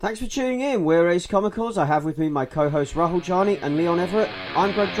Thanks for tuning in. We're Ace Comicals. I have with me my co-hosts Rahul Jani and Leon Everett.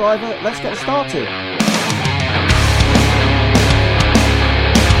 I'm Greg Driver. Let's get started.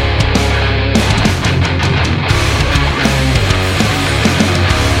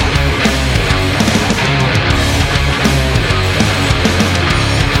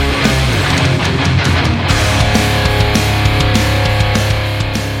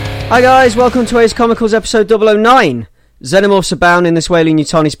 Hi guys, welcome to Ace Comicals episode 009. Xenomorphs abound in this Whaley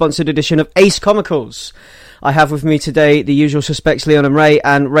Nutani sponsored edition of Ace Comicals. I have with me today the usual suspects, Leon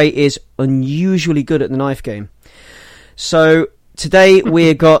and Ray is unusually good at the knife game. So today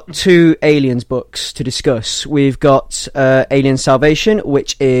we've got two Aliens books to discuss. We've got Alien Salvation,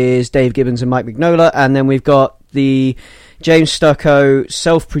 which is Dave Gibbons and Mike Mignola, and then we've got the James Stucco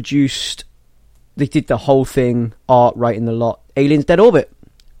self-produced, they did the whole thing, art right in the lot, Aliens Dead Orbit,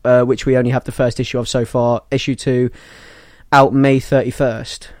 which we only have the first issue of so far, issue 2, out May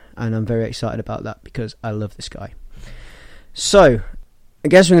 31st, and I'm very excited about that because I love this guy. So, I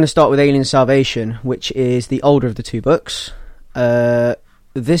guess we're going to start with Alien Salvation, which is the older of the two books.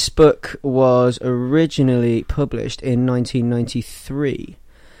 This book was originally published in 1993.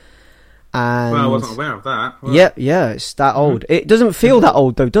 And well, I wasn't aware of that. Yeah, it's that old. It doesn't feel that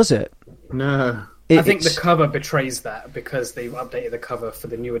old though, does it? No. I think the cover betrays that because they've updated the cover for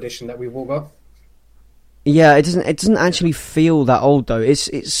the new edition that we've all got. Yeah, it doesn't actually feel that old though. It's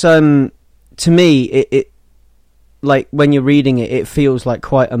to me it like when you're reading it, it feels like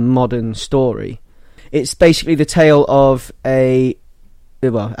quite a modern story. It's basically the tale of as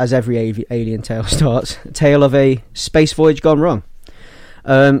every alien tale starts, a tale of a space voyage gone wrong.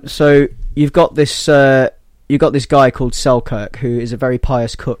 So you've got this guy called Selkirk who is a very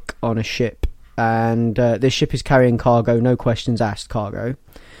pious cook on a ship. And this ship is carrying cargo, no questions asked cargo,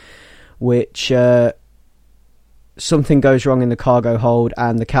 which something goes wrong in the cargo hold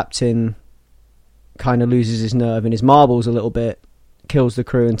and the captain kind of loses his nerve and his marbles a little bit, kills the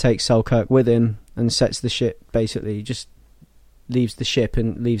crew and takes Selkirk with him and sets the ship, basically just leaves the ship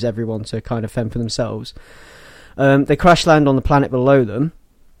and leaves everyone to kind of fend for themselves. They crash land on the planet below them,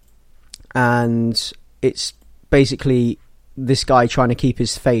 and it's basically this guy trying to keep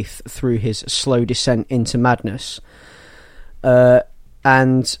his faith through his slow descent into madness.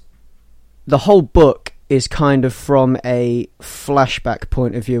 And the whole book is kind of from a flashback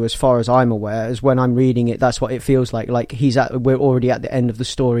point of view as far as I'm aware. As when I'm reading it, that's what it feels like. Like we're already at the end of the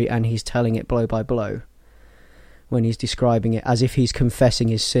story and he's telling it blow by blow when he's describing it, as if he's confessing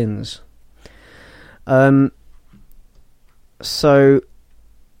his sins. So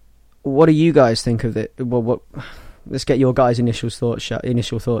what do you guys think of it? Well, let's get your guys' initial thoughts, shall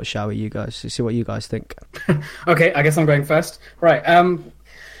we, you guys? See what you guys think. Okay, I guess I'm going first. Right,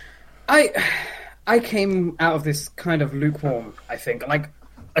 I came out of this kind of lukewarm, I think. Like,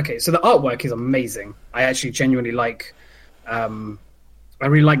 okay, so the artwork is amazing. I actually genuinely like... I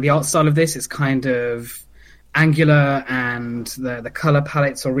really like the art style of this. It's kind of angular, and the colour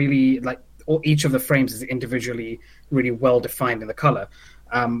palettes are really... each of the frames is individually really well-defined in the colour.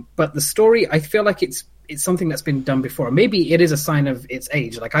 But the story, I feel like it's something that's been done before. Maybe it is a sign of its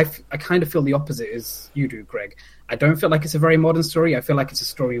age. Like I kind of feel the opposite as you do, Greg. I don't feel like it's a very modern story. I feel like it's a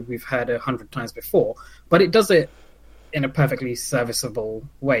story we've heard 100 times before, but it does it in a perfectly serviceable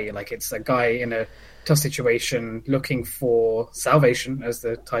way. Like it's a guy in a tough situation looking for salvation, as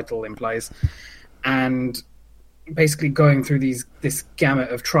the title implies, and basically going through this gamut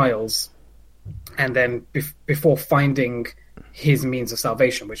of trials, and then before finding his means of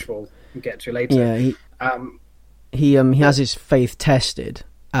salvation, which we'll get to later. Yeah, he has his faith tested,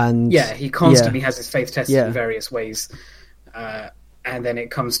 and he constantly has his faith tested in various ways, and then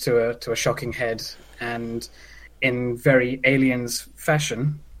it comes to a shocking head, and in very Aliens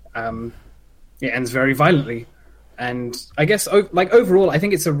fashion, it ends very violently. And I guess, overall, I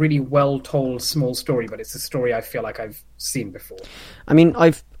think it's a really well-told small story, but it's a story I feel like I've seen before. I mean,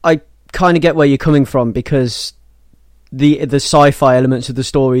 I kind of get where you're coming from, because the sci-fi elements of the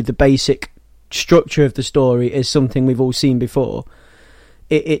story, the basic structure of the story, is something we've all seen before.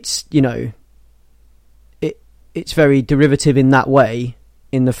 It's very derivative in that way,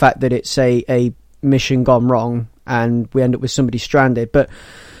 in the fact that it's a mission gone wrong and we end up with somebody stranded. But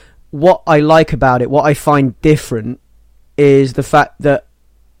what I like about it, what I find different, is the fact that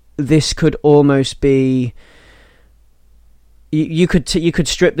this could almost be... You could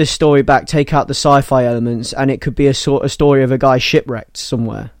strip this story back, take out the sci-fi elements, and it could be a sort of story of a guy shipwrecked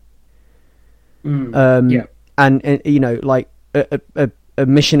somewhere. And like a a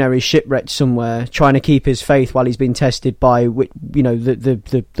missionary shipwrecked somewhere, trying to keep his faith while he's been tested by,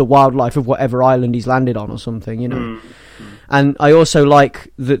 the wildlife of whatever island he's landed on or something, you know. And I also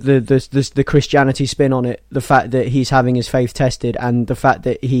like the Christianity spin on it, the fact that he's having his faith tested, and the fact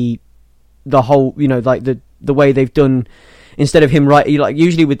that the whole, like the way they've done, instead of him writing, like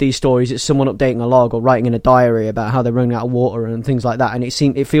usually with these stories, it's someone updating a log or writing in a diary about how they're running out of water and things like that, and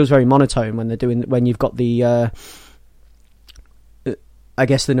it feels very monotone when you've got the I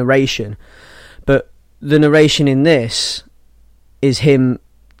guess the narration. But the narration in this is him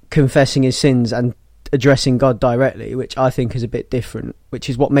confessing his sins and addressing God directly, which I think is a bit different, which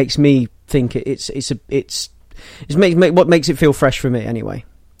is what makes me think what makes it feel fresh for me anyway.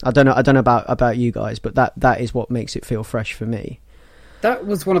 I don't know about you guys, but that is what makes it feel fresh for me. That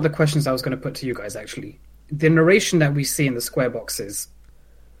was one of the questions I was going to put to you guys, actually. The narration that we see in the square boxes,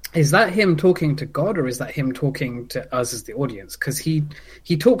 is that him talking to God, or is that him talking to us as the audience? Because he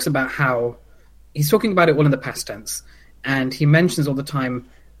talks about how he's talking about it all in the past tense, and he mentions all the time,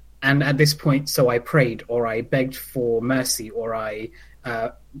 and at this point, so I prayed, or I begged for mercy, or I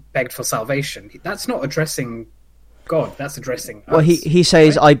begged for salvation. That's not addressing God, that's addressing us. Well, he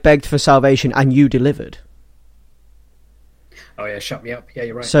says, right? I begged for salvation and you delivered. Oh yeah, shut me up. Yeah,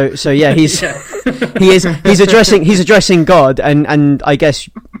 you're right. So yeah, he's he's addressing God, and I guess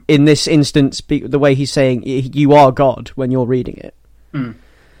in this instance, the way he's saying you are God when you're reading it,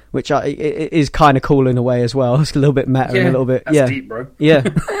 which it is kind of cool in a way as well. It's a little bit meta and a little bit that's deep, bro. Yeah.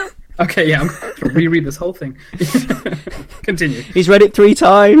 Okay, yeah, I'm going to reread this whole thing. Continue. He's read it 3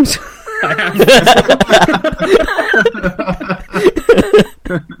 times. I have.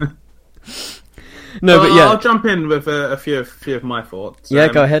 No, but yeah, I'll jump in with a few of my thoughts. Yeah,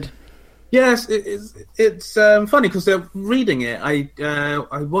 go ahead. Yes, it's funny because reading it, I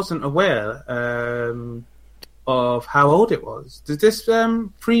wasn't aware of how old it was. Does this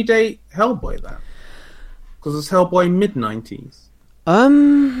predate Hellboy then? Because it's Hellboy mid-90s.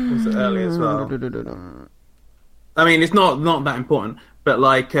 Was it early as well? I mean, it's not that important, but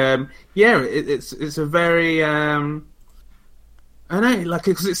like, it's a very I know, like,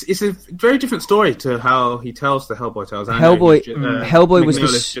 because it's a very different story to how he tells the Hellboy tales. Hellboy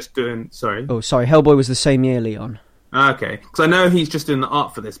was just doing. Sorry. Oh, sorry. Hellboy was the same year, Leon. Okay, because I know he's just doing the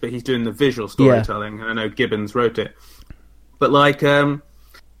art for this, but he's doing the visual storytelling, and I know Gibbons wrote it. But like,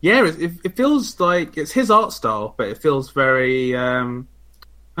 it feels like it's his art style, but it feels very. I don't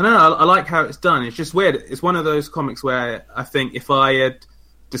know. I like how it's done. It's just weird. It's one of those comics where I think if I had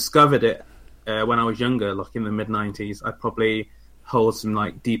discovered it when I was younger, like in the mid-90s, I'd probably hold some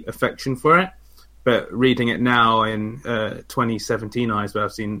like deep affection for it. But reading it now in 2017 eyes, where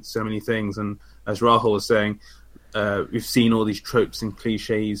I've seen so many things, and as Rahul was saying, we've seen all these tropes and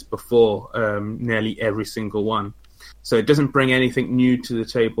cliches before, nearly every single one. So it doesn't bring anything new to the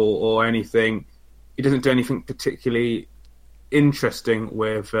table or anything. It doesn't do anything particularly interesting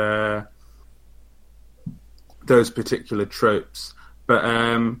with those particular tropes. But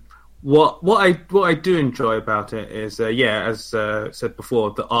what I do enjoy about it is, as said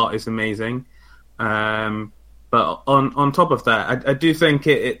before, the art is amazing. But on top of that, I do think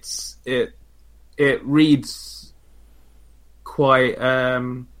it reads quite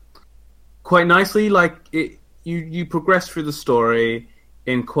nicely. Like you progress through the story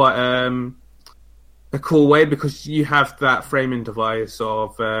in quite a cool way, because you have that framing device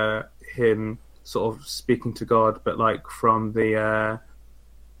of him sort of speaking to God, but like from the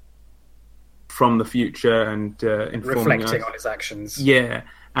future and informing reflecting us on his actions. Yeah,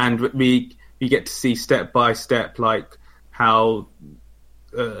 and we get to see step by step like how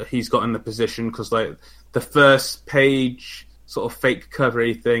he's got in the position, because like the first page sort of fake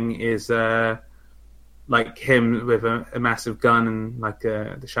covery thing is like him with a massive gun and like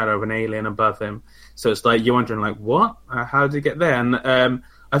the shadow of an alien above him. So it's like you're wondering like, what? How did he get there? And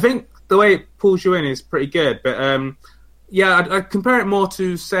I think the way it pulls you in is pretty good. But I'd compare it more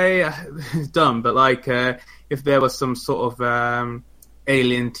to, say, it's dumb, but like if there was some sort of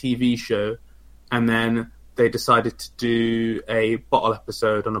alien TV show, and then they decided to do a bottle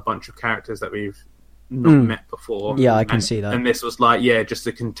episode on a bunch of characters that we've not met before. Yeah, I can see that. And this was like, just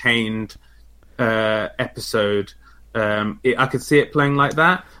a contained episode. I could see it playing like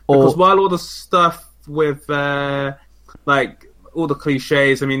that. Because while all the stuff with like all the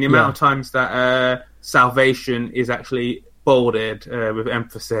cliches, I mean, the amount of times that salvation is actually bolded with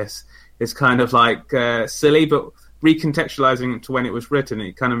emphasis is kind of like silly, but recontextualizing it to when it was written,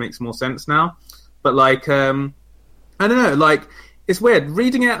 it kind of makes more sense now. But like, I don't know, like, it's weird.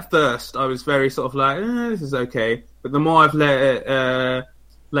 Reading it at first, I was very sort of like, this is okay. But the more I've let it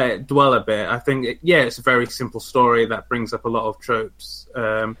let it dwell a bit. I think, it's a very simple story that brings up a lot of tropes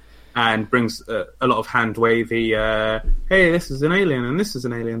and brings a lot of hand-wavy, hey, this is an alien, and this is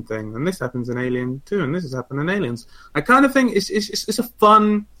an alien thing, and this happens in Alien 2, and this has happened in Aliens. I kind of think it's a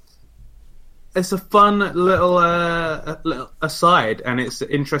fun... It's a fun little aside, and it's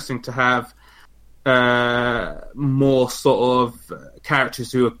interesting to have more sort of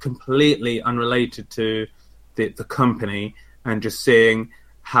characters who are completely unrelated to the company, and just seeing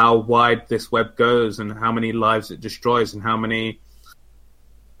how wide this web goes and how many lives it destroys and how many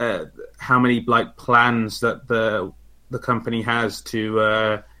like plans that the company has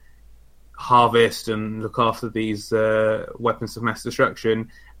to harvest and look after these weapons of mass destruction,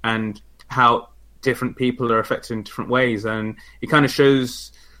 and how different people are affected in different ways. And it kind of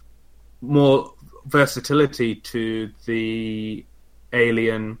shows more versatility to the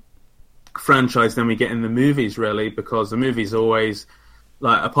Alien franchise than we get in the movies, really, because the movies always,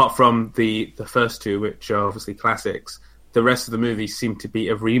 like, apart from the first two, which are obviously classics, the rest of the movies seem to be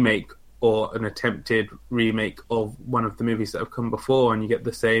a remake or an attempted remake of one of the movies that have come before, and you get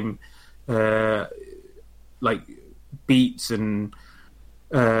the same like beats and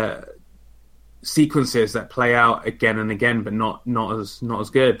sequences that play out again and again, but not as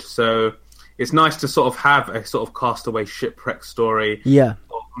good. So it's nice to sort of have a sort of castaway shipwreck story. Yeah,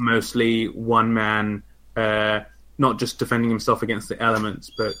 of mostly one man, not just defending himself against the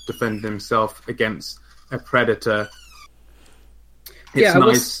elements, but defending himself against a predator. It's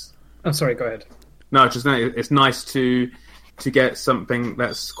nice. Oh, sorry. Go ahead. No, just it's nice to get something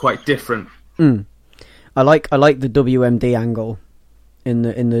that's quite different. I like the WMD angle in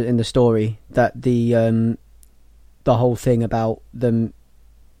the story, that the whole thing about them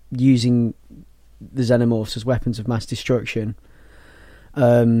using the xenomorphs as weapons of mass destruction,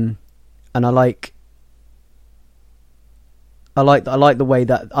 and I like the way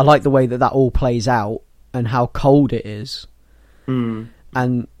that all plays out and how cold it is.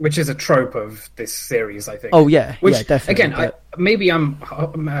 And which is a trope of this series, I think. Oh yeah, which, yeah, definitely. Again, maybe I'm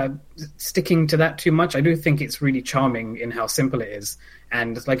sticking to that too much. I do think it's really charming in how simple it is,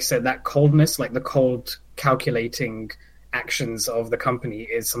 and like you said, that coldness, like the cold, calculating actions of the company,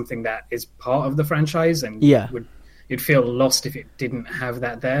 is something that is part of the franchise, and you'd feel lost if it didn't have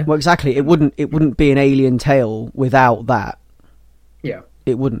that there. Well, exactly. It wouldn't be an Alien tale without that. Yeah,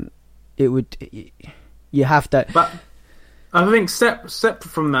 it wouldn't. It would. You have to. But I think separate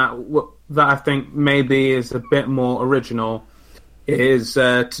from that, what that I think maybe is a bit more original is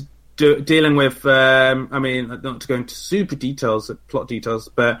dealing with. I mean, not to go into super details, plot details,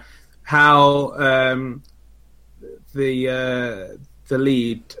 but how the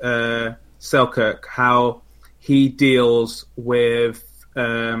lead Selkirk, how he deals with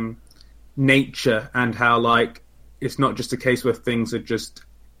nature, and how, like, it's not just a case where things are just,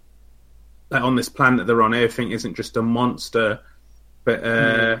 like, on this planet they're on, everything isn't just a monster,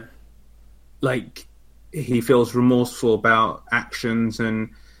 but like, he feels remorseful about actions, and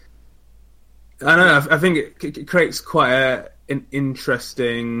I don't know, I think it creates quite an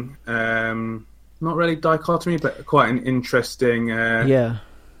interesting, not really dichotomy, but quite an interesting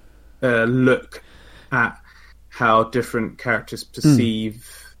look at how different characters perceive.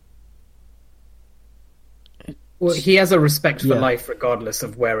 Well, he has a respect for life regardless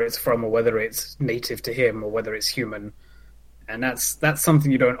of where it's from, or whether it's native to him, or whether it's human. And that's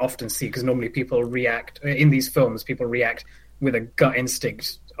something you don't often see, because normally people react, in these films, people react with a gut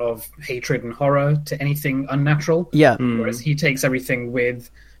instinct of hatred and horror to anything unnatural. Yeah. Whereas he takes everything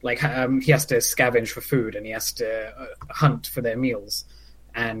with, like, he has to scavenge for food, and he has to hunt for their meals.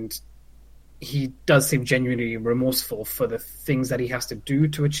 And he does seem genuinely remorseful for the things that he has to do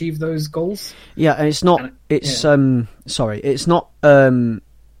to achieve those goals. Yeah, and it's not. It's not.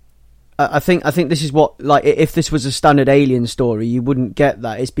 I think this is what, like, if this was a standard Alien story, you wouldn't get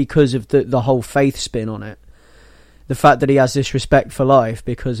that. It's because of the whole faith spin on it. The fact that he has this respect for life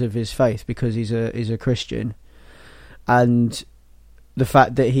because of his faith, because he's a Christian, and the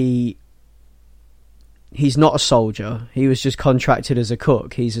fact that he's not a soldier. He was just contracted as a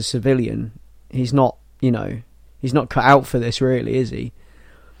cook. He's a civilian. He's not, he's not cut out for this, really, is he?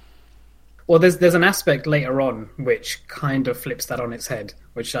 Well, there's an aspect later on which kind of flips that on its head,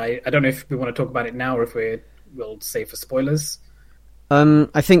 which I don't know if we want to talk about it now, or if we'll save for spoilers.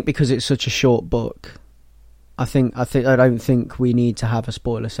 I think because it's such a short book, I don't think we need to have a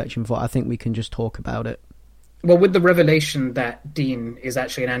spoiler section for it. I think we can just talk about it. Well, with the revelation that Dean is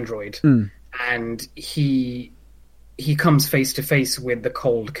actually an android, and he comes face to face with the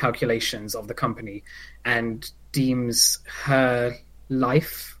cold calculations of the company, and deems her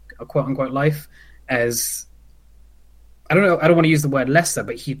life, a quote unquote life, as, I don't know. I don't want to use the word lesser,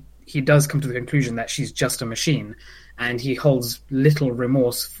 but he does come to the conclusion that she's just a machine, and he holds little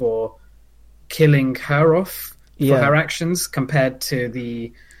remorse for killing her off for her actions compared to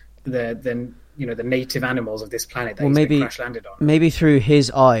the native animals of this planet that he's been crash landed on. Maybe through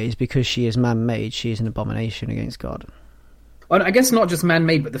his eyes, because she is man-made, she is an abomination against God. Well, I guess not just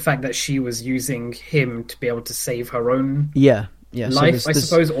man-made, but the fact that she was using him to be able to save her own life, so I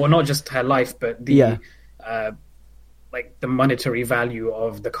suppose, or not just her life, but the like the monetary value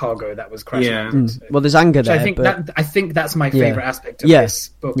of the cargo that was crashing. Yeah. Well, there's anger there. I think that's my favorite aspect of this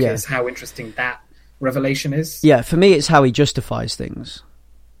book is how interesting that revelation is. Yeah, for me, it's how he justifies things.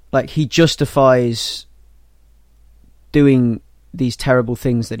 Like, he justifies doing these terrible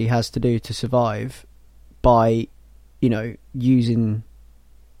things that he has to do to survive by, using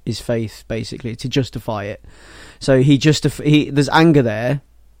his faith, basically, to justify it. So there's anger there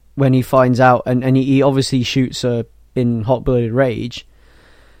when he finds out, and he obviously shoots her in hot-blooded rage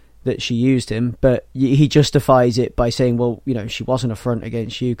that she used him, but he justifies it by saying, well, she wasn't a front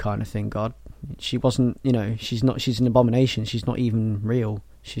against you, kind of thing, God. She wasn't, she's an abomination. She's not even real.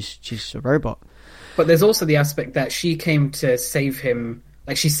 She's a robot. But there's also the aspect that she came to save him,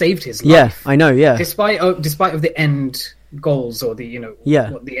 like she saved his life. Yeah, I know, yeah. Despite of the end goals or the,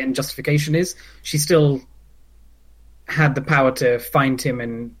 what the end justification is, she still had the power to find him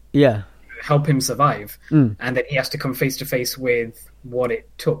and help him survive. And then he has to come face to face with what it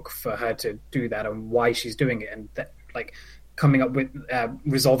took for her to do that and why she's doing it, and that, like, coming up with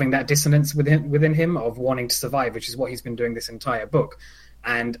resolving that dissonance within him of wanting to survive, which is what he's been doing this entire book,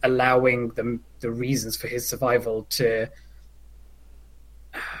 and allowing the reasons for his survival to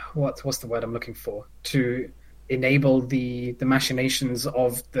what's the word I'm looking for, to enable the machinations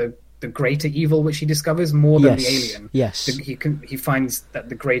of the greater evil which he discovers more than the alien. Yes. He finds that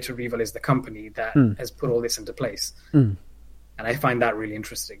the greater evil is the company that has put all this into place. And I find that really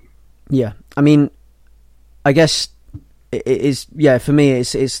interesting. Yeah. I mean, I guess it is, for me,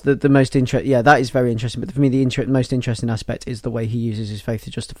 it's the most interesting. Yeah, that is very interesting. But for me, the most interesting aspect is the way he uses his faith to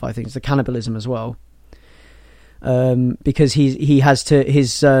justify things. The cannibalism as well. Because he has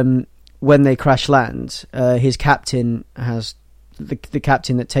to, when they crash land, his captain has, the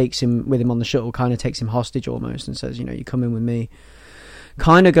captain that takes him with him on the shuttle kind of takes him hostage almost and says, you come in with me.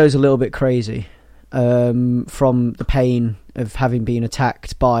 Kind of goes a little bit crazy from the pain of having been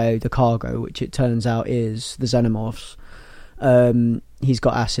attacked by the cargo, which it turns out is the xenomorphs. He's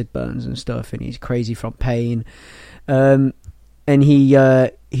got acid burns and stuff, and he's crazy from pain. And he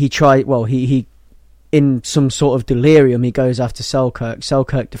in some sort of delirium, he goes after Selkirk.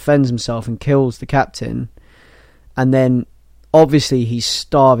 Selkirk defends himself and kills the captain, and then obviously he's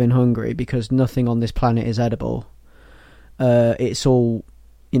starving hungry because nothing on this planet is edible. It's all,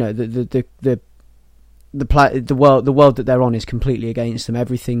 the world that they're on is completely against them.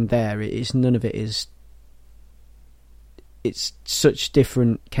 Everything there is, none of it is. It's such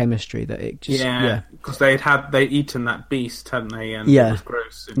different chemistry that it just because they'd eaten that beast, hadn't they? And it was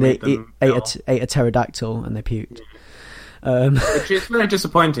gross. They ate a pterodactyl and they puked. Which is very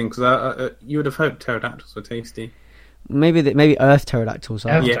disappointing because you would have hoped pterodactyls were tasty. Maybe Earth pterodactyls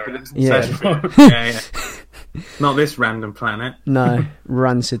are. Yeah. Not this random planet. No,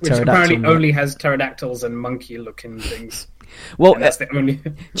 rancid which pterodactyl. Which apparently only has pterodactyls and monkey-looking things. Well, and that's the only.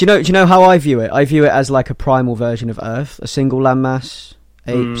 Do you know how I view it? I view it as like a primal version of Earth, a single landmass,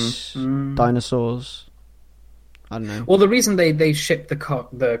 apes, dinosaurs. I don't know. Well, the reason they shipped the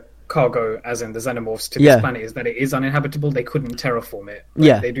cargo, as in the xenomorphs, to this planet is that it is uninhabitable. They couldn't terraform it.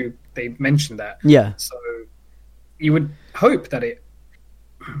 Right? They mentioned that. Yeah. So you would hope that it.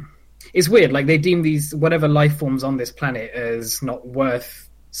 It's weird. Like, they deem these whatever life forms on this planet as not worth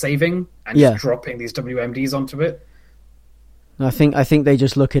saving, and just dropping these WMDs onto it. I think they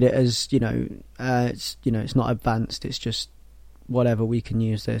just look at it as it's not advanced. It's just whatever, we can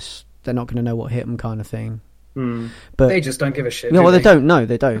use this. They're not going to know what hit them, kind of thing. But they just don't give a shit. No, well, they don't. No,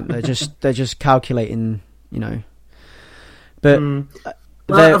 they don't. They're just calculating. But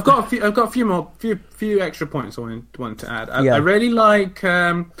well, I've got a few extra points I wanted to add. I really like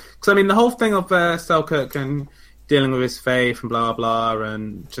because the whole thing of Selkirk and dealing with his faith and blah blah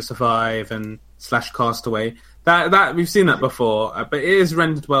and to survive and / castaway. That we've seen that before, but it is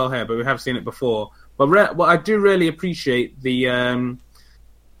rendered well here. But we have seen it before. But what I do really appreciate the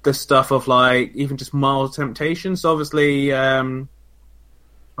stuff of, like, even just mild temptation. So obviously,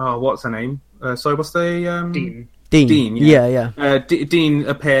 what's her name? Sorry, what's the Dean? Dean, yeah. Dean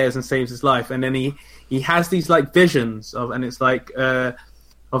appears and saves his life, and then he has these, like, visions of, and it's like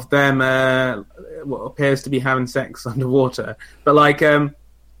of them what appears to be having sex underwater, but like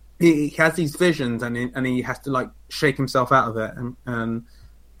he has these visions, and he has to like shake himself out of it and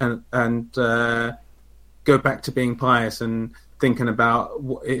go back to being pious and thinking about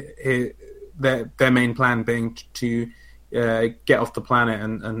their main plan being to get off the planet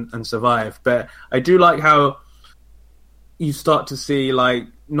and survive. But I do like how you start to see like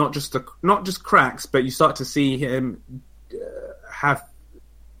not just cracks, but you start to see him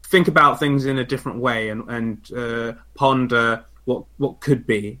think about things in a different way and ponder what could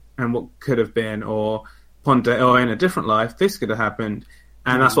be and what could have been, or ponder, in a different life this could have happened.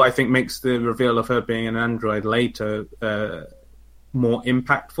 And that's what I think makes the reveal of her being an android later more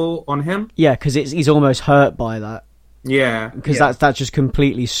impactful on him. Yeah, because he's almost hurt by that. Yeah, because that just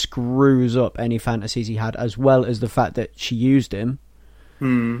completely screws up any fantasies he had, as well as the fact that she used him.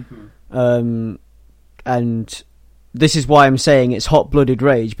 And this is why I'm saying it's hot-blooded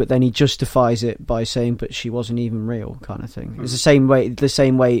rage, but then he justifies it by saying, "But she wasn't even real," kind of thing. It's the same way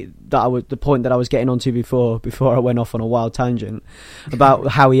that the point that I was getting onto before I went off on a wild tangent about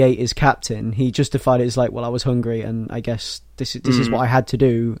how he ate his captain. He justified it as like, "Well, I was hungry, and I guess this is what I had to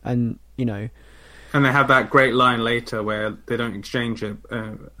do," and you know. And they have that great line later where they don't exchange it,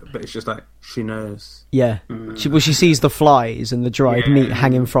 but it's just like, she knows. Yeah. She sees the flies and the dried meat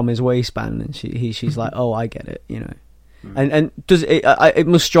hanging from his waistband, and she's like, "Oh, I get it," you know. And does it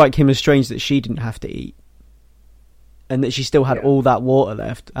must strike him as strange that she didn't have to eat, and that she still had all that water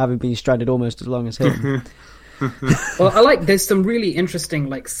left, having been stranded almost as long as him. Well, there's some really interesting,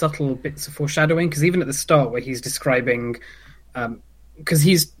 like, subtle bits of foreshadowing, because even at the start where he's describing, because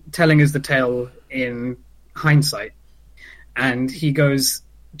he's telling us the tale in hindsight, and he goes,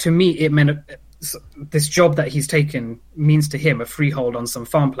 "To me, it meant this job that he's taken means to him a freehold on some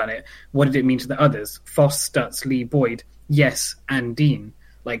farm planet. What did it mean to the others? Foss, Stutz, Lee, Boyd, yes, and Dean."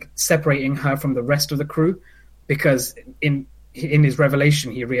 Like, separating her from the rest of the crew, because in his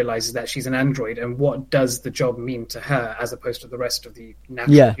revelation he realizes that she's an android, and what does the job mean to her as opposed to the rest of the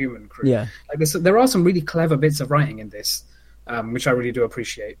natural human crew. Like, there are some really clever bits of writing in this, which I really do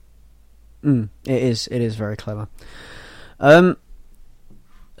appreciate. It is very clever.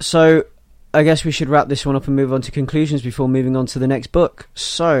 So I guess we should wrap this one up and move on to conclusions before moving on to the next book.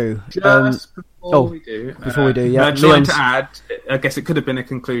 So before we do, I just wanted to add, I guess it could have been a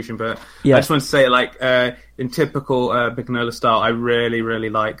conclusion, but I just want to say, like, in typical Mignola style, I really, really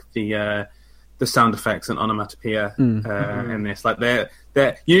like the sound effects and onomatopoeia in this. Like,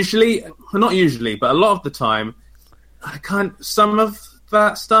 they're usually, not usually, but a lot of the time, some of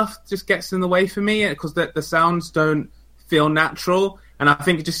that stuff just gets in the way for me because the sounds don't feel natural, and I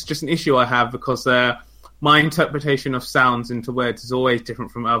think it's just an issue I have, because my interpretation of sounds into words is always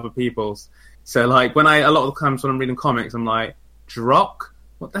different from other people's. So, like, a lot of the times when I'm reading comics, I'm like, drock?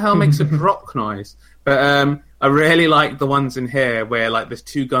 What the hell makes a drock noise? But I really like the ones in here where, like, there's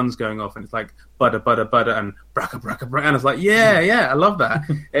two guns going off and it's like butter, butter, butter, and bracka, bracka, bracka, and it's like, yeah, I love that.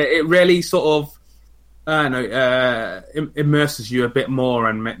 It really sort of immerses you a bit more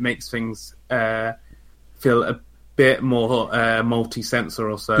and makes things feel a bit more multi-sensor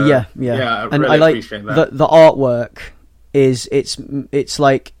or so. Yeah, I and really appreciate that. The artwork is it's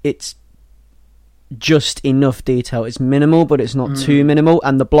like it's just enough detail. It's minimal, but it's not too minimal,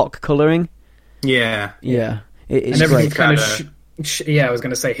 and the block colouring. Yeah, it's and everything's great. kind of I was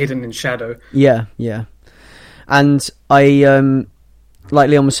going to say hidden in shadow. Yeah, and I like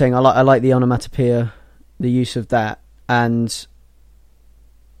Leon was saying, I like the onomatopoeia, the use of that, and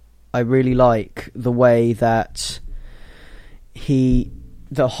I really like the way that the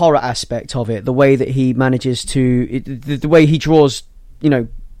horror aspect of it, the way that he manages to, the way he draws, you know,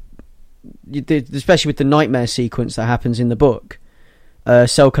 especially with the nightmare sequence that happens in the book.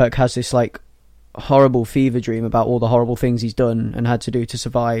 Selkirk has this, like, horrible fever dream about all the horrible things he's done and had to do to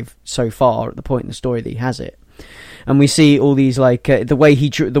survive so far at the point in the story that he has it. And we see all these, like, the way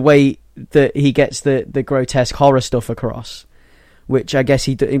that he gets the grotesque horror stuff across, which I guess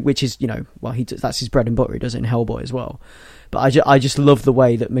which is, you know, well, that's his bread and butter. He does it in Hellboy as well. But I just love the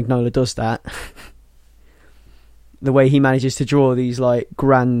way that Mignola does that. The way he manages to draw these, like,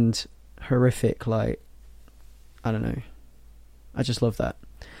 grand, horrific, like, I don't know. I just love that.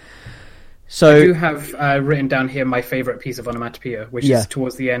 So I do have written down here my favourite piece of onomatopoeia, which is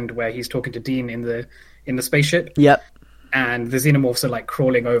towards the end where he's talking to Dean in the spaceship. Yep. And the xenomorphs are, like,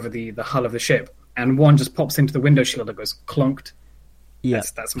 crawling over the hull of the ship, and one just pops into the window shield and goes clonked. Yeah,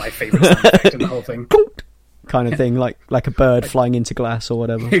 that's my favourite sound effect in the whole thing. Kind of thing, like a bird flying into glass or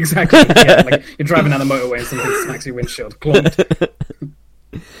whatever. Exactly. Yeah, like you're driving down the motorway and something smacks your windshield. Clonked.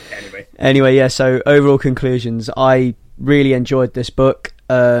 Anyway, yeah. So overall conclusions, I really enjoyed this book.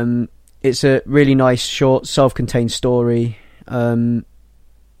 It's a really nice, short, self-contained story.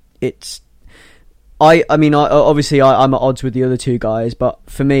 it's. I mean, obviously I'm at odds with the other two guys, but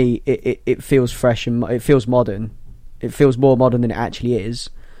for me, it feels fresh and it feels modern. It feels more modern than it actually is,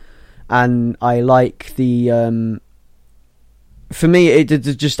 and I like the. For me, it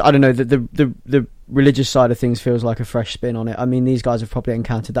just, I don't know, the religious side of things feels like a fresh spin on it. I mean, these guys have probably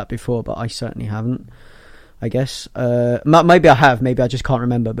encountered that before, but I certainly haven't. I guess maybe I have, maybe I just can't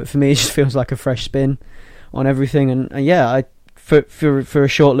remember. But for me, it just feels like a fresh spin on everything, and yeah, for a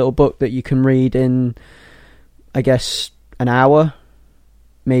short little book that you can read in, I guess, an hour,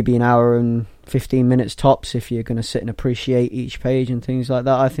 maybe an hour and 15 minutes tops, if you're going to sit and appreciate each page and things like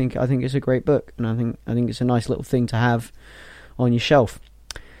that. I think it's a great book, and I think it's a nice little thing to have on your shelf.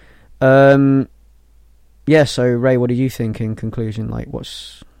 Yeah. So Ray, what do you think in conclusion? Like,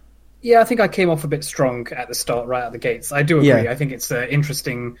 what's? Yeah, I think I came off a bit strong at the start, right out the gates. I do agree. Yeah. I think it's an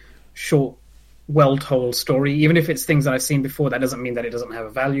interesting, short, well-told story. Even if it's things that I've seen before, that doesn't mean that it doesn't have a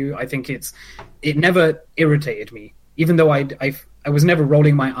value. I think it never irritated me. Even though I was never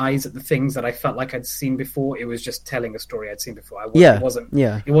rolling my eyes at the things that I felt like I'd seen before. It was just telling a story I'd seen before. It wasn't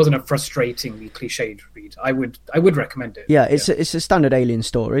a frustratingly cliched read. I would recommend it. Yeah, it's a standard Alien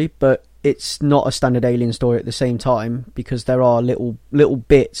story, but it's not a standard Alien story at the same time, because there are little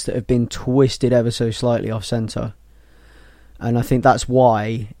bits that have been twisted ever so slightly off center, and I think that's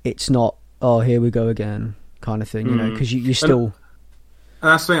why it's not, oh, here we go again kind of thing, you know, because you still.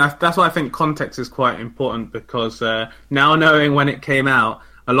 And that's why I think context is quite important, because now knowing when it came out,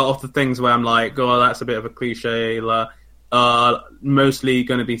 a lot of the things where I'm like, oh, that's a bit of a cliche, are mostly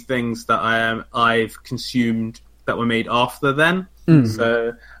going to be things that I've consumed that were made after then.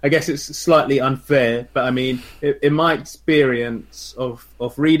 So I guess it's slightly unfair, but I mean, in my experience of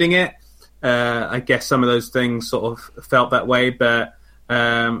reading it, I guess some of those things sort of felt that way, but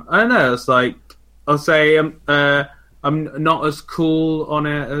I don't know, it's like, I'll say I'm not as cool on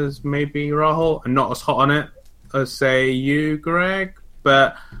it as maybe Rahul, and not as hot on it as, say, you, Greg,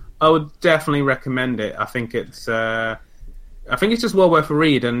 but I would definitely recommend it. I think it's just well worth a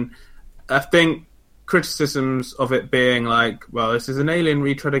read, and I think criticisms of it being like, well, this is an Alien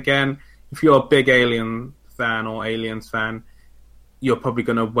retread again. If you're a big Alien fan or Aliens fan, you're probably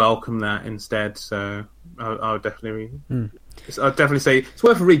going to welcome that instead. So I'll definitely say it's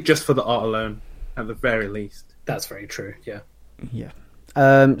worth a read just for the art alone, at the very least. That's very true, yeah. Yeah.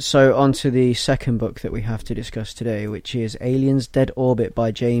 So on to the second book that we have to discuss today, which is Aliens Dead Orbit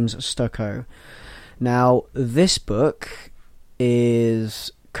by James Stokoe. Now, this book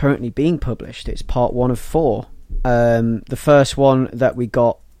is currently being published. It's part 1 of 4. The first one that we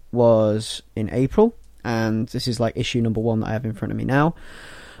got was in April, and this is like issue number 1 that I have in front of me now.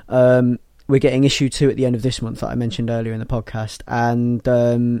 We're getting issue 2 at the end of this month that I mentioned earlier in the podcast,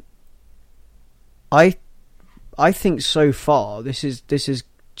 and I think so far this is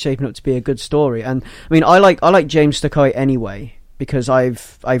shaping up to be a good story. And I mean, I like James Stokoe anyway, because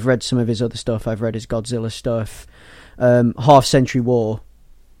I've read some of his other stuff. I've read his Godzilla stuff, Half Century War,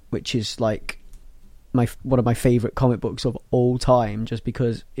 which is like one of my favourite comic books of all time, just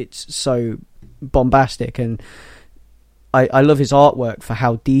because it's so bombastic, and I love his artwork for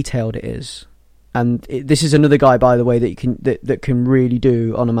how detailed it is. And this is another guy, by the way, that can really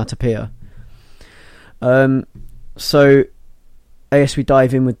do onomatopoeia. So I guess we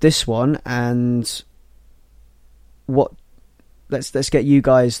dive in with this one, and let's get you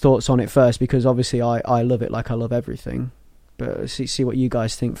guys' thoughts on it first, because obviously I love it like I love everything, but see what you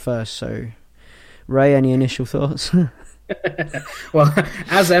guys think first. So Ray, any initial thoughts? Well,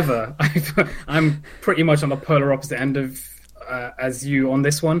 as ever, I'm pretty much on the polar opposite end of as you on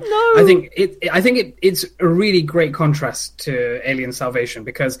this one. No. I think it's a really great contrast to Alien Salvation,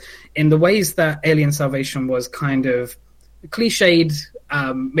 because in the ways that Alien Salvation was kind of cliched,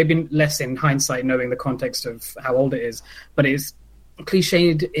 maybe less in hindsight knowing the context of how old it is, but it's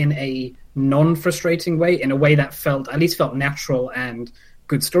cliched in a non-frustrating way, in a way that felt natural and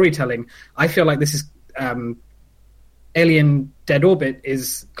good storytelling. I feel like this is Alien Dead Orbit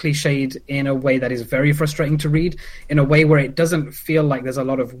is cliched in a way that is very frustrating to read, in a way where it doesn't feel like there's a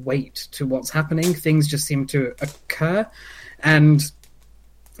lot of weight to what's happening. Things just seem to occur, and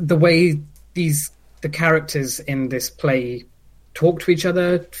the way the characters in this play talk to each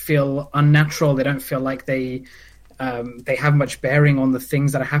other feel unnatural. They don't feel like they have much bearing on the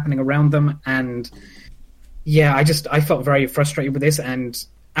things that are happening around them. And yeah, I felt very frustrated with this, and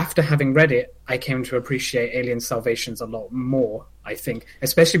after having read it, I came to appreciate Alien Salvations a lot more, I think,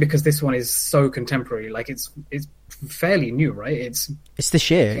 especially because this one is so contemporary. Like, it's fairly new, right? It's this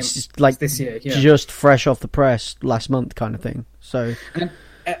year. It's just like this year, yeah. Just fresh off the press last month kind of thing. So,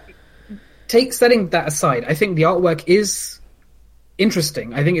 setting that aside, I think the artwork is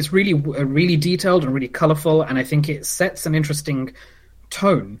interesting. I think it's really detailed and really colorful, and I think it sets an interesting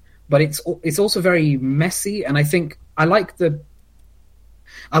tone. But it's also very messy, and I think I like the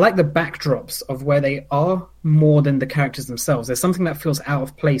backdrops of where they are more than the characters themselves. There's something that feels out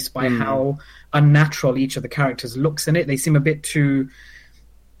of place by how unnatural each of the characters looks in it. They seem a bit too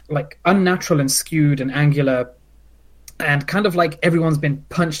like unnatural and skewed and angular, and kind of like everyone's been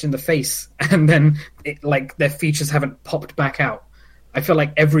punched in the face and then like their features haven't popped back out. I feel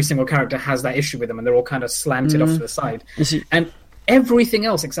like every single character has that issue with them, and they're all kind of slanted off to the side. And everything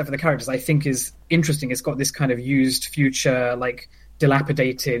else except for the characters I think is interesting. It's got this kind of used future, like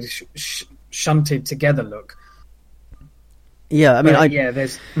dilapidated, shunted together look. Yeah, I mean,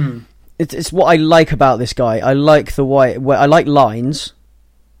 there's it's what I like about this guy. I like the way I like lines,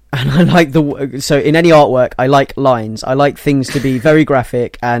 and I like so in any artwork I like lines. I like things to be very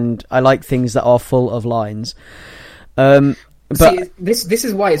graphic, and I like things that are full of lines. But see, this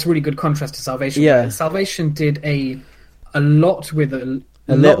is why it's really good contrast to Salvation. Yeah, Salvation did a lot with a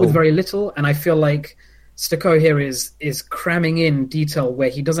lot with very little, and I feel like Stokoe here is cramming in detail where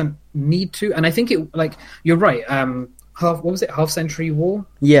he doesn't need to, and I think it, like, you're right. Half Century War?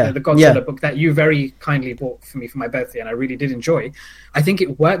 Yeah, the Godzilla book that you very kindly bought for me for my birthday, and I really did enjoy. I think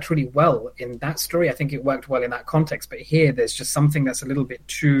it worked really well in that story. I think it worked well in that context, but here there's just something that's a little bit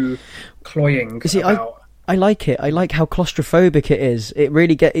too cloying. See, I like it. I like how claustrophobic it is. It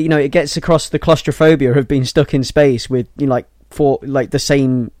really it gets across the claustrophobia of being stuck in space with the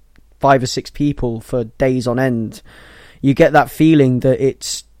same 5 or 6 people for days on end. You get that feeling that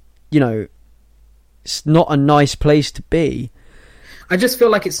it's not a nice place to be. I just feel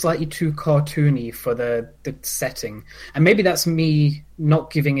like it's slightly too cartoony for the setting, and maybe that's me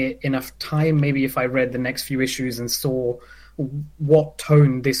not giving it enough time. Maybe if I read the next few issues and saw what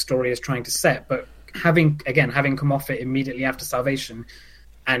tone this story is trying to set, but having come off it immediately after Salvation,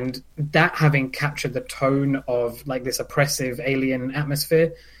 and that having captured the tone of like this oppressive alien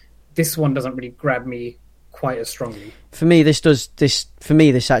atmosphere, this one doesn't really grab me quite as strongly. For me, this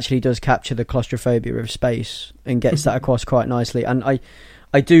actually does capture the claustrophobia of space and gets that across quite nicely. And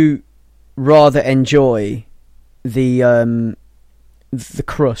I do rather enjoy the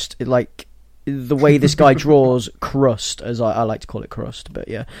crust, like the way this guy draws crust, as I like to call it, crust. But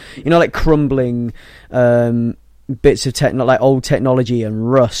yeah, like crumbling bits of like old technology and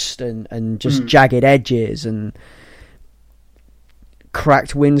rust and just jagged edges and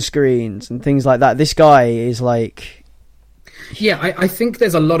cracked windscreens and things like that. This guy is like, I think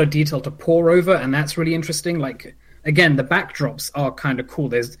there's a lot of detail to pore over, and that's really interesting. Like, again, the backdrops are kind of cool.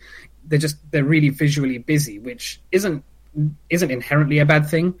 They're really visually busy, which isn't inherently a bad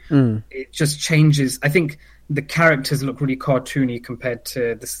thing. It just changes. I think the characters look really cartoony compared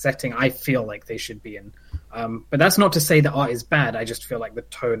to the setting I feel like they should be in. But that's not to say the art is bad. I just feel like the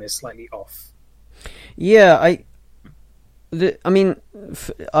tone is slightly off. Yeah, I mean,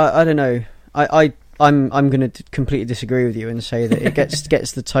 I don't know. I'm going to completely disagree with you and say that it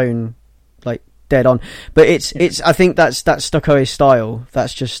gets the tone like dead on. But it's I think that's Stokoe's style.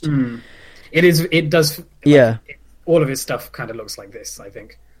 That's just it is. It does. All of his stuff kind of looks like this. I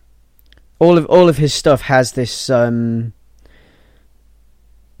think all of his stuff has this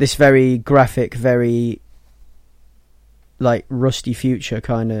this very graphic, very like rusty future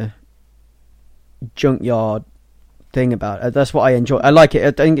kind of junkyard thing about it. That's what I enjoy. I like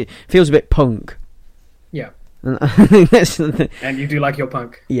it. I think it feels a bit punk. Yeah. And I think that's and you do like your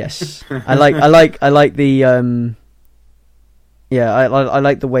punk. Yes. I like the I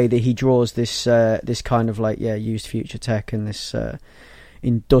like the way that he draws this this kind of like used future tech and this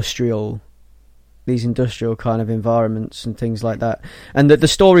industrial kind of environments and things like that. And the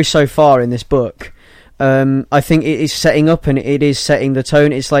story so far in this book, I think it is setting up and it is setting the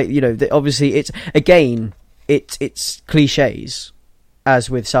tone. It's like, obviously it's again it's cliches, as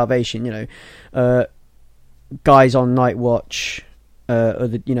with Salvation, guys on night watch,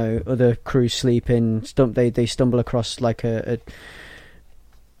 other crews sleeping, they stumble across like an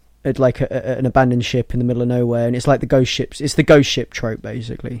abandoned ship in the middle of nowhere, and it's like the ghost ships. It's the ghost ship trope,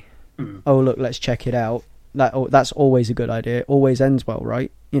 basically. Oh, look, let's check it out. That's always a good idea. It always ends well,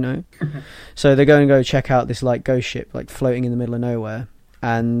 right? So they're going to go check out this like ghost ship, like floating in the middle of nowhere,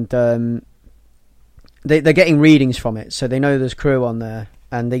 and they're getting readings from it, so they know there's crew on there,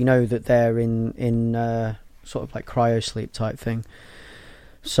 and they know that they're in sort of like cryo sleep type thing.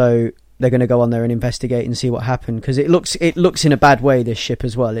 So they're going to go on there and investigate and see what happened, because it looks in a bad way, this ship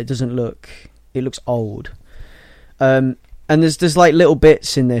as well. It looks old. And there's like little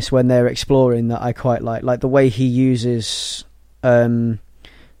bits in this when they're exploring that I quite like the way he uses when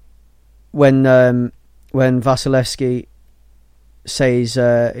Vasilevsky says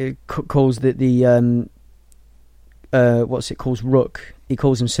calls the what's it calls Rook. He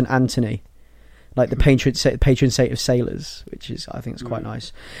calls him St. Anthony, like the patron saint of sailors, which is I think is quite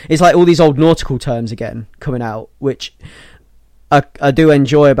nice. It's like all these old nautical terms again coming out, which I do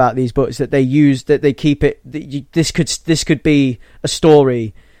enjoy about these books, that they use, that they keep it. This could be a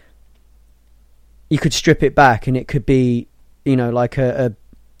story. You could strip it back, and it could be, like a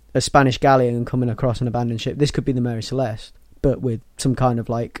Spanish galleon coming across an abandoned ship. This could be the Mary Celeste, but with some kind of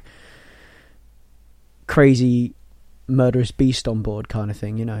like crazy murderous beast on board, kind of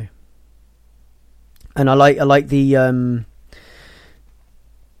thing, And I like the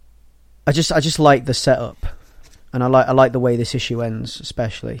I just like the setup, and I like the way this issue ends,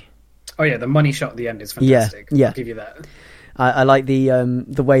 especially. Oh yeah, the money shot at the end is fantastic. Yeah. I'll give you that. I like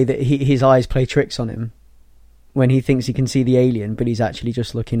the way that his eyes play tricks on him when he thinks he can see the alien, but he's actually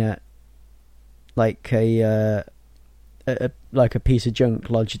just looking at like a piece of junk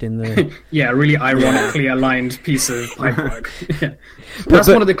lodged in the a really ironically aligned piece of pipework. Yeah. That's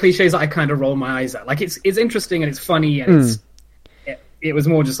one of the cliches that I kind of roll my eyes at. Like it's interesting and it's funny, and it was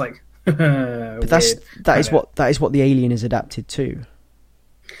more just like. But that is what the alien is adapted to.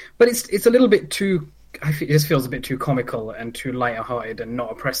 But it's a little bit too. It just feels a bit too comical and too lighter-hearted and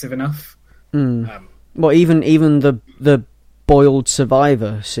not oppressive enough. Well, even the boiled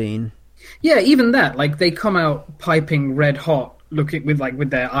survivor scene. Yeah, even that. Like they come out piping red hot, looking with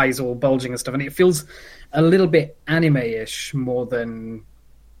their eyes all bulging and stuff, and it feels a little bit anime-ish more than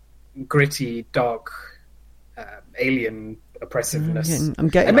gritty, dark, alien oppressiveness.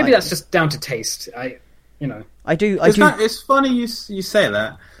 And maybe that's just down to taste. I do. It's funny you say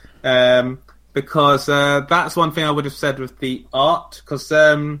that. Because that's one thing I would have said with the art. Because,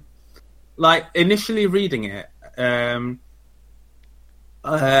 initially reading it, the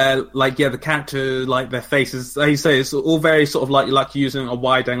character, their faces, like you say, it's all very sort of like using a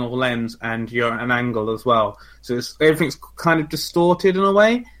wide-angle lens, and you're at an angle as well. So everything's kind of distorted in a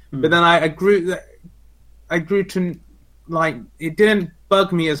way. But then I grew to, it didn't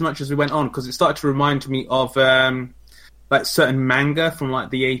bug me as much as we went on, because it started to remind me of... certain manga from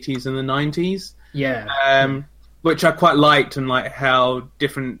the 80s and the 90s, which I quite liked, and how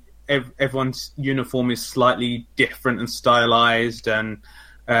different everyone's uniform is slightly different and stylized, and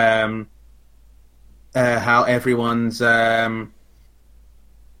how everyone's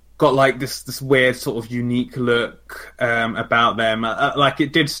got this weird sort of unique look about them.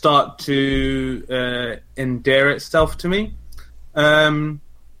 It did start to endear itself to me.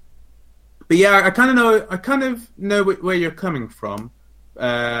 But yeah, I kind of know where you're coming from,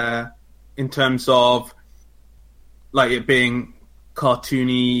 in terms of it being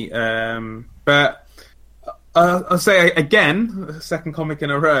cartoony. But I'll say again, second comic in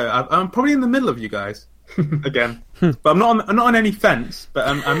a row. I'm probably in the middle of you guys again, but I'm not on any fence. But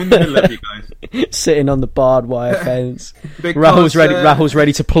I'm in the middle of you guys, sitting on the barbed wire fence. Rahul's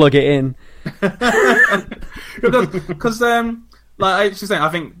ready to plug it in. Because I was just saying, I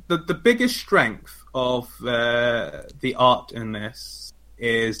think the biggest strength of the art in this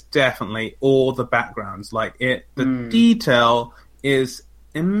is definitely all the backgrounds. The detail is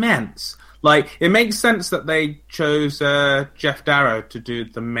immense. It makes sense that they chose Jeff Darrow to do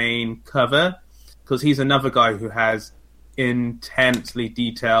the main cover, because he's another guy who has intensely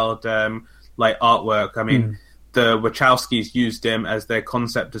detailed artwork. I mean, the Wachowskis used him as their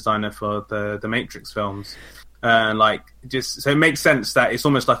concept designer for the Matrix films. So it makes sense that it's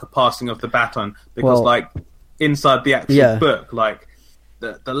almost like a passing of the baton, because inside the actual book,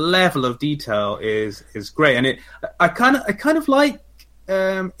 the level of detail is great, and I kind of like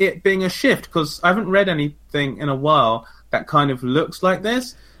it being a shift, because I haven't read anything in a while that kind of looks like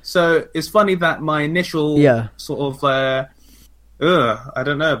this. So it's funny that my initial sort of I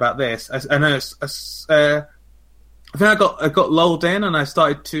don't know about this. I know I think I got lulled in, and I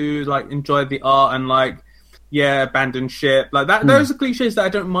started to enjoy the art and abandoned ship, that. Those are cliches that I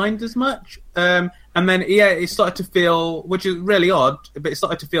don't mind as much. And then it started to feel, which is really odd, but it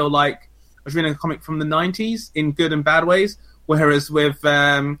started to feel like I was reading a comic from the 90s in good and bad ways. Whereas with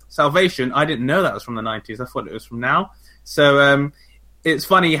Salvation, I didn't know that was from the 90s. I thought it was from now. So it's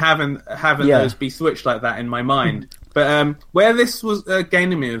funny having those be switched like that in my mind. But where this was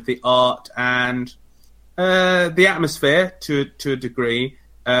gaining me with the art and the atmosphere to a degree.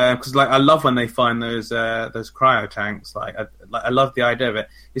 Because I love when they find those cryo tanks. I love the idea of it.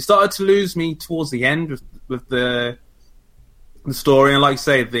 It started to lose me towards the end with the story, and like you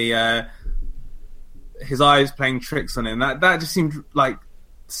say, his eyes playing tricks on him. That just seemed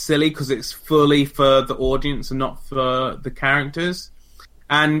silly, because it's fully for the audience and not for the characters.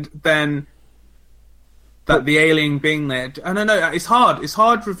 And then that the alien being there. I don't know. It's hard. It's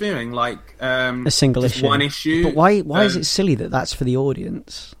hard reviewing like a single issue, one issue. But why is it silly that that's for the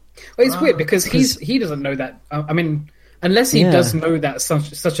audience? Well, it's weird because he doesn't know that. I mean, unless he does know that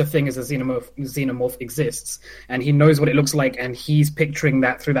such a thing as a xenomorph exists, and he knows what it looks like, and he's picturing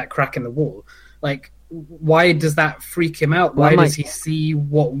that through that crack in the wall. Like, why does that freak him out? Why does he see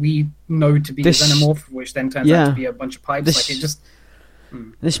what we know to be a xenomorph, which then turns out to be a bunch of pipes? Like, it just...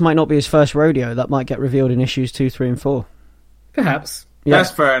 This might not be his first rodeo. That might get revealed in issues 2, 3, and 4. Perhaps. Yeah.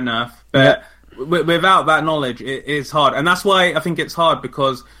 That's fair enough. But without that knowledge, it is hard. And that's why I think it's hard,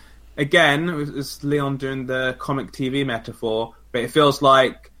 because, again, it's Leon doing the comic TV metaphor, but it feels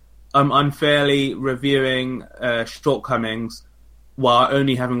like I'm unfairly reviewing shortcomings while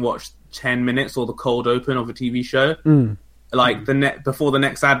only having watched 10 minutes or the cold open of a TV show. Like, before the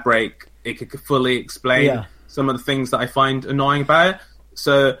next ad break, it could fully explain some of the things that I find annoying about it.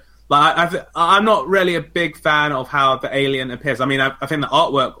 So, like, I'm not really a big fan of how the alien appears. I mean, I think the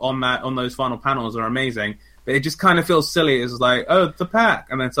artwork on those final panels are amazing, but it just kind of feels silly. It's like, oh, the pack,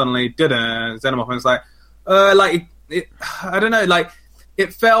 and then suddenly, xenomorph, and it's like, I don't know, like,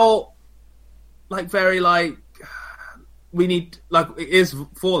 it felt like very like we need, like, it is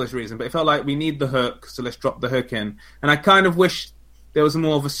for this reason, but it felt like we need the hook, so let's drop the hook in. And I kind of wish there was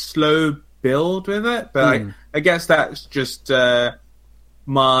more of a slow build with it, but I guess that's just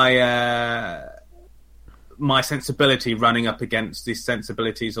my sensibility running up against the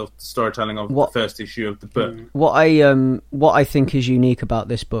sensibilities of the storytelling of the first issue of the book. What I think is unique about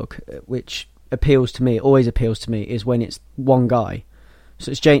this book, which appeals to me, always appeals to me, is when it's one guy.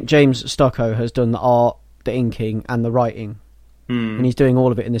 So it's James Stocko has done the art, the inking, and the writing, and he's doing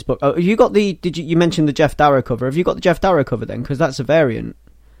all of it in this book. Oh, you got you mentioned the Jeff Darrow cover? Have you got the Jeff Darrow cover then? Because that's a variant.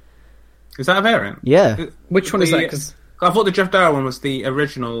 Is that a variant? Yeah. Which one is that? Because I thought the Jeff Darrow one was the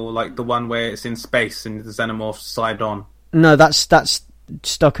original, like the one where it's in space and the xenomorph side on. No, that's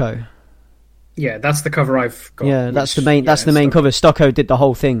Stocko. Yeah, that's the cover I've got. Yeah, that's the main cover. Stocko did the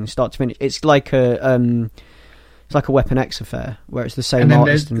whole thing, start to finish. It's like a Weapon X affair where it's the same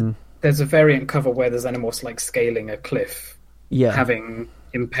artist. There's a variant cover where the xenomorph's like scaling a cliff, having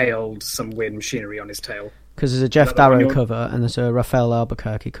impaled some weird machinery on his tail. Because there's a Jeff Darrow cover and there's a Rafael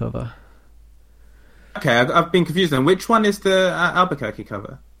Albuquerque cover. Okay, I've been confused then. Which one is the Albuquerque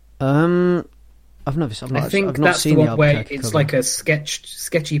cover? I've not that's seen the one where it's cover. like a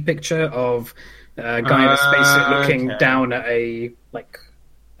sketchy picture of a guy in a spacesuit looking down at a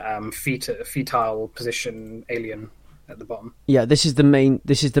fetal position alien at the bottom. Yeah, this is the main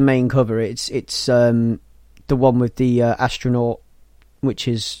cover. It's the one with the astronaut, which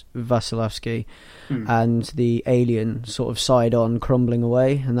is Vasilevsky, and the alien sort of side on crumbling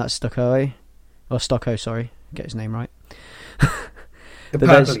away, and that's Stocko, sorry, get his name right. The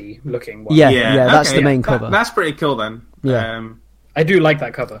purpley looking one. Yeah, that's the main cover. That's pretty cool then. Yeah. I do like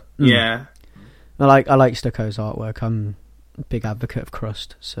that cover. Yeah. I like Stocko's artwork. I'm a big advocate of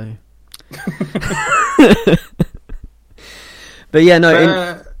crust, so. But yeah,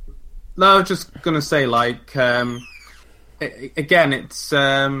 no. No, I was just gonna say, like, again, it's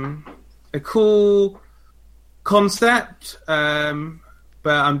a cool concept,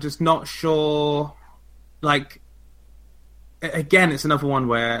 but I'm just not sure. Like, again, it's another one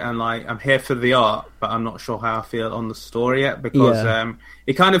where I'm here for the art, but I'm not sure how I feel on the story yet, because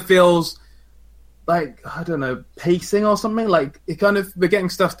it kind of feels like, I don't know, pacing or something. Like, we're getting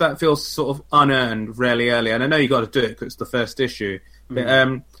stuff that feels sort of unearned really early, and I know you got to do it because it's the first issue,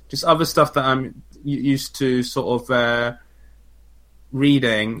 but just other stuff that I'm used to sort of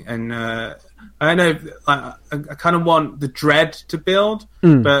reading, and I don't know, I kind of want the dread to build,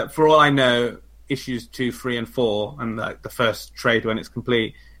 but for all I know, issues 2, 3, and 4, and like the first trade when it's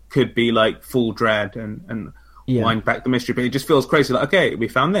complete, could be like full dread and wind back the mystery. But it just feels crazy. Like, okay, we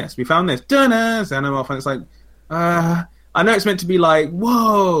found this, xenomorph, and it's like, I know it's meant to be like,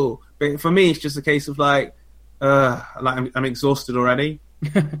 whoa, but for me, it's just a case of like I'm exhausted already.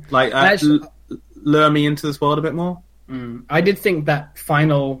 Like, lure me into this world a bit more. I did think that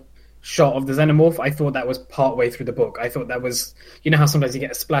final shot of the xenomorph, I thought that was partway through the book. I thought that was, you know how sometimes you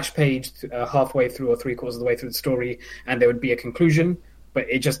get a splash page halfway through or 3/4 of the way through the story, and there would be a conclusion, but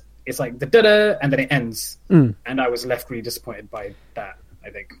it's like the da-da, and then it ends. And I was left really disappointed by that,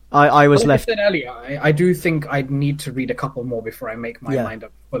 I think. I was left... I said earlier, I do think I'd need to read a couple more before I make my mind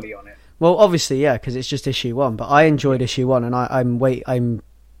up fully on it. Well, obviously, yeah, because it's just issue 1, but I enjoyed issue 1, and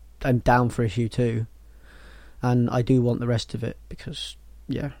I'm down for issue 2, and I do want the rest of it, because,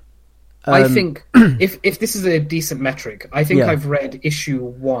 yeah. I think if this is a decent metric, I think I've read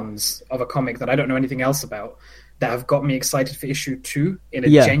issue 1s of a comic that I don't know anything else about that have got me excited for issue 2 in a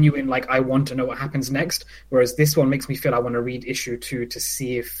Yeah. genuine, like, I want to know what happens next. Whereas this one makes me feel I want to read issue 2 to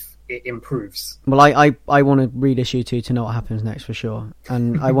see if it improves. Well, I want to read issue 2 to know what happens next for sure,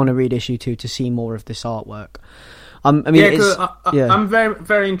 and I want to read issue 2 to see more of this artwork. I mean, Yeah, it's, 'cause I'm very,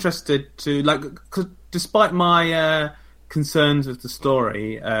 very interested to, like, because despite my concerns with the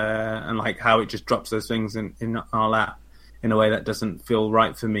story and like how it just drops those things in our lap in a way that doesn't feel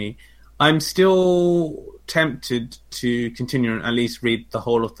right for me, I'm still tempted to continue and at least read the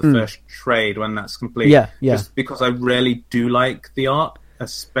whole of the first trade when that's complete. Yeah. Just because I really do like the art,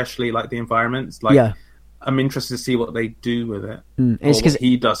 especially like the environments. Like, Yeah. I'm interested to see what they do with it. It's Or 'cause what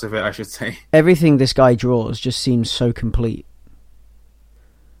he does with it, I should say. everything this guy draws just seems so complete.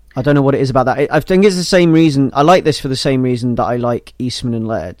 I don't know what it is about that. I think it's the same reason. I like this for the same reason that I like Eastman and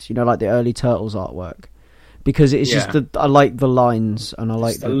Laird, like the early Turtles artwork. Because it's just I like the lines and I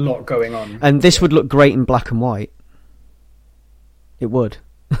like There's a lot going on. And this would look great in black and white. It would.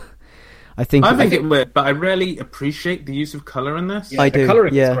 I think it would, but I really appreciate the use of colour in this. Yeah, I the do,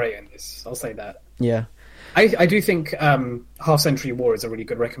 colouring yeah. is great in this. I'll say that. Yeah. I do think Half Century War is a really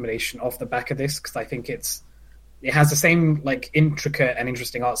good recommendation off the back of this, because I think it has the same like intricate and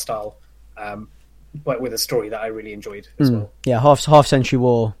interesting art style, but with a story that I really enjoyed as well. Yeah, Half Century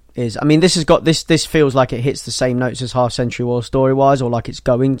War is. I mean, this has got this feels like it hits the same notes as Half Century War story wise, or like it's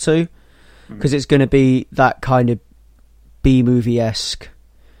going to, because it's going to be that kind of B movie esque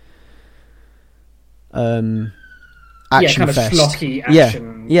action kind of fest. schlocky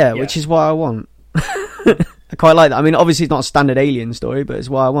action. Yeah, which is what I want. I quite like that. I mean, obviously it's not a standard Alien story, but it's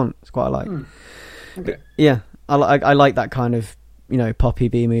what I want. It's what I like. Okay. Yeah, I like that kind of poppy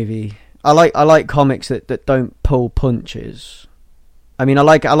B movie. I like comics that don't pull punches. I mean, I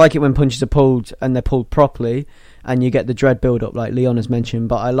like it when punches are pulled and they're pulled properly, and you get the dread build up like Leon has mentioned.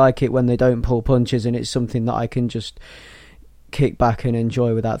 But I like it when they don't pull punches and it's something that I can just kick back and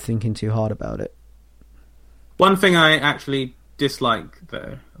enjoy without thinking too hard about it. One thing I actually dislike,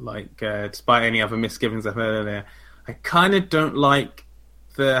 though, like despite any other misgivings I've heard earlier, I kind of don't like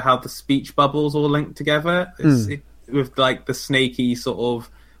how the speech bubbles all link together. With like the snaky sort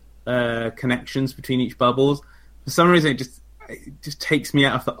of connections between each bubbles. For some reason, it just takes me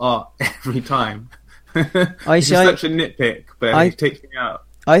out of the art every time. It's such a nitpick, but it takes me out.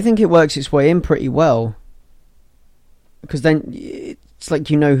 I think it works its way in pretty well, because then it's like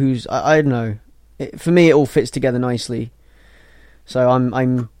who's. I don't know. For me, it all fits together nicely. So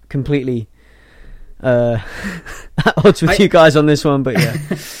I'm completely at odds with you guys on this one, but yeah.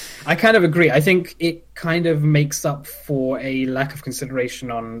 I kind of agree. I think it kind of makes up for a lack of consideration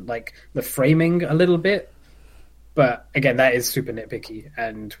on like the framing a little bit. But again, that is super nitpicky,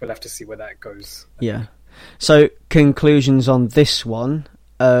 and we'll have to see where that goes. Yeah. So conclusions on this one.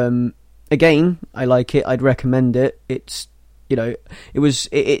 Again, I like it. I'd recommend it. It's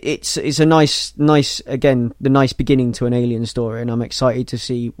it's a nice again, the nice beginning to an Alien story, and I'm excited to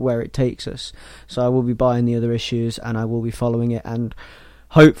see where it takes us. So I will be buying the other issues and I will be following it, and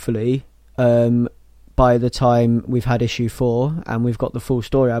hopefully by the time we've had issue 4 and we've got the full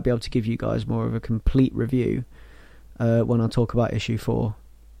story, I'll be able to give you guys more of a complete review when I talk about issue 4,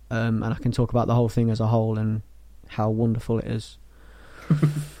 and I can talk about the whole thing as a whole and how wonderful it is.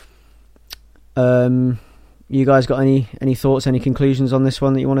 You guys got any thoughts, any conclusions on this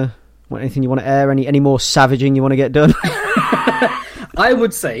one that you want anything you want to air, any more savaging you want to get done? I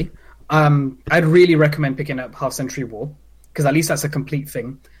would say I'd really recommend picking up Half Century War, because at least that's a complete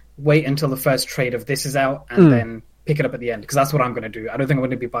thing. Wait until the first trade of this is out and then pick it up at the end, because that's what I'm going to do. I don't think I'm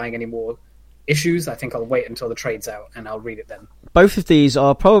going to be buying any more issues. I think I'll wait until the trade's out and I'll read it then. Both of these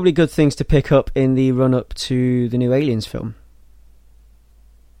are probably good things to pick up in the run-up to the new Aliens film.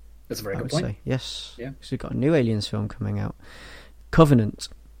 That's a very good would point. say. Yes. Yeah. Because we've got a new Aliens film coming out, Covenant,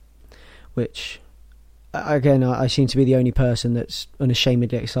 which, again, I seem to be the only person that's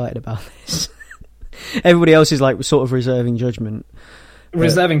unashamedly excited about this. Everybody else is like sort of reserving judgment.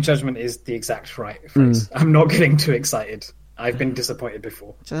 Reserving judgment is the exact right phrase. I'm not getting too excited. I've been disappointed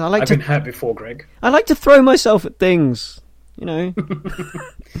before. So I've been hurt before, Greg. I like to throw myself at things,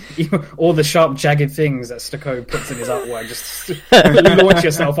 All the sharp, jagged things that Stucco puts in his artwork, just launch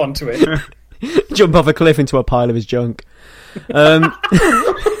yourself onto it. Jump off a cliff into a pile of his junk. Man,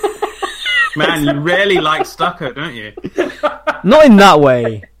 you really like Stucco, don't you? Not in that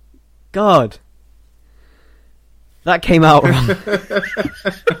way. God. That came out wrong.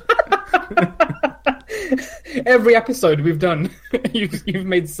 Every episode we've done, you've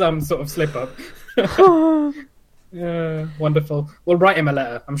made some sort of slip up. Yeah, wonderful. We'll write him a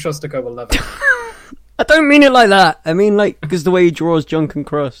letter. I'm sure Stucco will love it. I don't mean it like that. I mean, like, because the way he draws junk and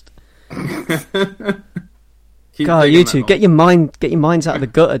crust. God, you two, get your minds out of the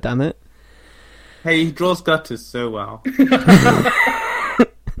gutter, damn it. Hey, he draws gutters so well.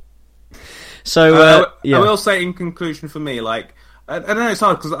 So, yeah. I will say in conclusion for me, like, I don't know, it's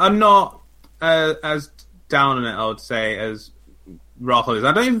hard because I'm not as down on it, I would say, as Rahul is.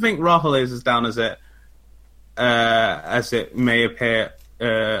 I don't even think Rahul is as down as it may appear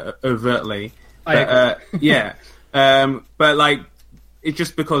overtly. Yeah. But, like, it's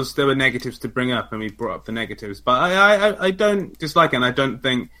just because there were negatives to bring up and we brought up the negatives. But I don't dislike it, and I don't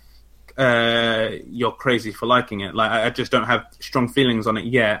think you're crazy for liking it. Like, I just don't have strong feelings on it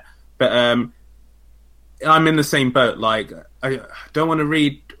yet. But I'm in the same boat. Like, I don't want to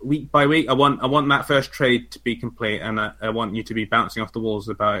read week by week. I want that first trade to be complete, and I want you to be bouncing off the walls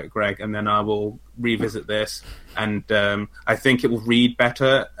about it, Greg. And then I will revisit this, and I think it will read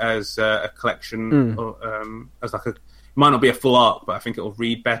better as a collection, or, as like a. It might not be a full arc, but I think it will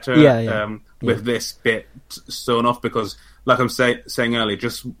read better with this bit sewn off. Because, like I'm saying earlier,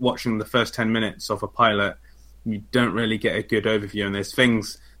 just watching the first 10 minutes of a pilot, you don't really get a good overview, and there's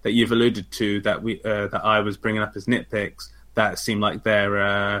things that you've alluded to that that I was bringing up as nitpicks that seem like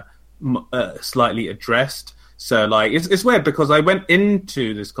they're slightly addressed. So, like, it's weird because I went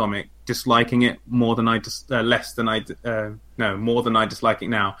into this comic disliking it more than I more than I dislike it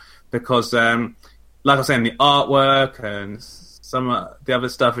now, because like I was saying, the artwork and some of the other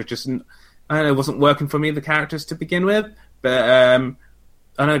stuff is just, I don't know, it wasn't working for me, the characters to begin with. But I don't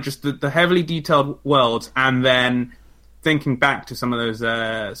know, just the heavily detailed worlds, and then thinking back to some of those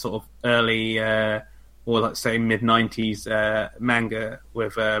sort of early, or let's say mid-90s manga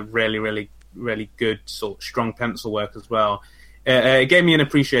with really, really, really good sort of strong pencil work as well. It gave me an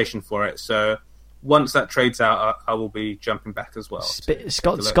appreciation for it. So once that trades out, I will be jumping back as well. It's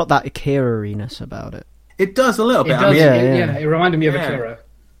got that Akira-iness about it. It does a little bit. Does, it reminded me of Akira.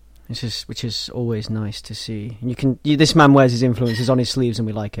 Which is always nice to see. And this man wears his influences on his sleeves, and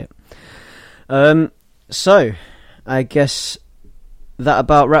we like it. So, I guess that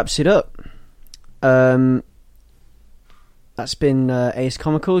about wraps it up. That's been Ace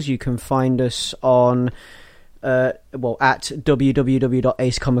Comicals. You can find us on at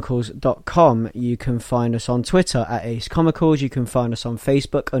www.acecomicals.com. You can find us on Twitter at Ace Comicals. You can find us on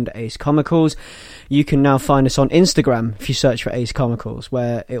Facebook under Ace Comicals. You can now find us on Instagram if you search for Ace Comicals,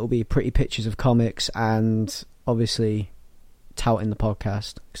 where it will be pretty pictures of comics and obviously touting the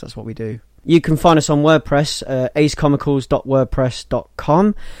podcast, because that's what we do. You can find us on WordPress,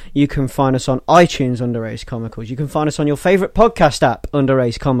 acecomicals.wordpress.com. You can find us on iTunes under Ace Comicals. You can find us on your favourite podcast app under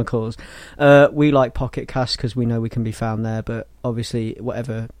Ace Comicals. We like Pocket Cast because we know we can be found there, but obviously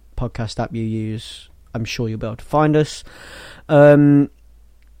whatever podcast app you use, I'm sure you'll be able to find us. You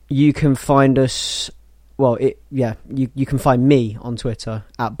can find us... you can find me on Twitter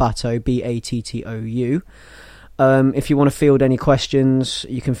at Battou, Battou. If you want to field any questions,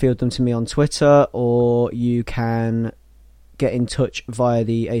 you can field them to me on Twitter, or you can get in touch via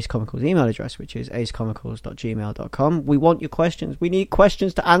the Ace Comicals email address, which is acecomicals@gmail.com. We want your questions. We need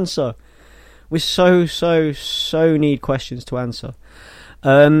questions to answer. We so need questions to answer.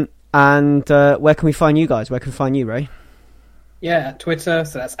 And where can we find you guys? Where can we find you, Ray? Yeah, at Twitter,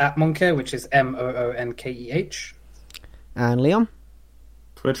 so that's at Monkeh, which is MOONKEH. And Leon?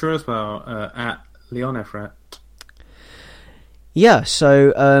 Twitter as well, at Leon Efrat. Yeah,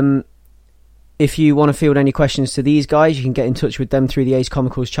 so if you want to field any questions to these guys, you can get in touch with them through the Ace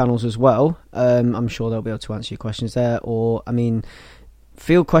Comicals channels as well. I'm sure they'll be able to answer your questions there. Or,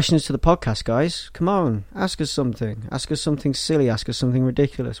 field questions to the podcast, guys. Come on, ask us something. Ask us something silly. Ask us something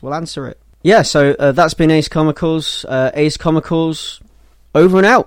ridiculous. We'll answer it. Yeah, so that's been Ace Comicals. Ace Comicals, over and out.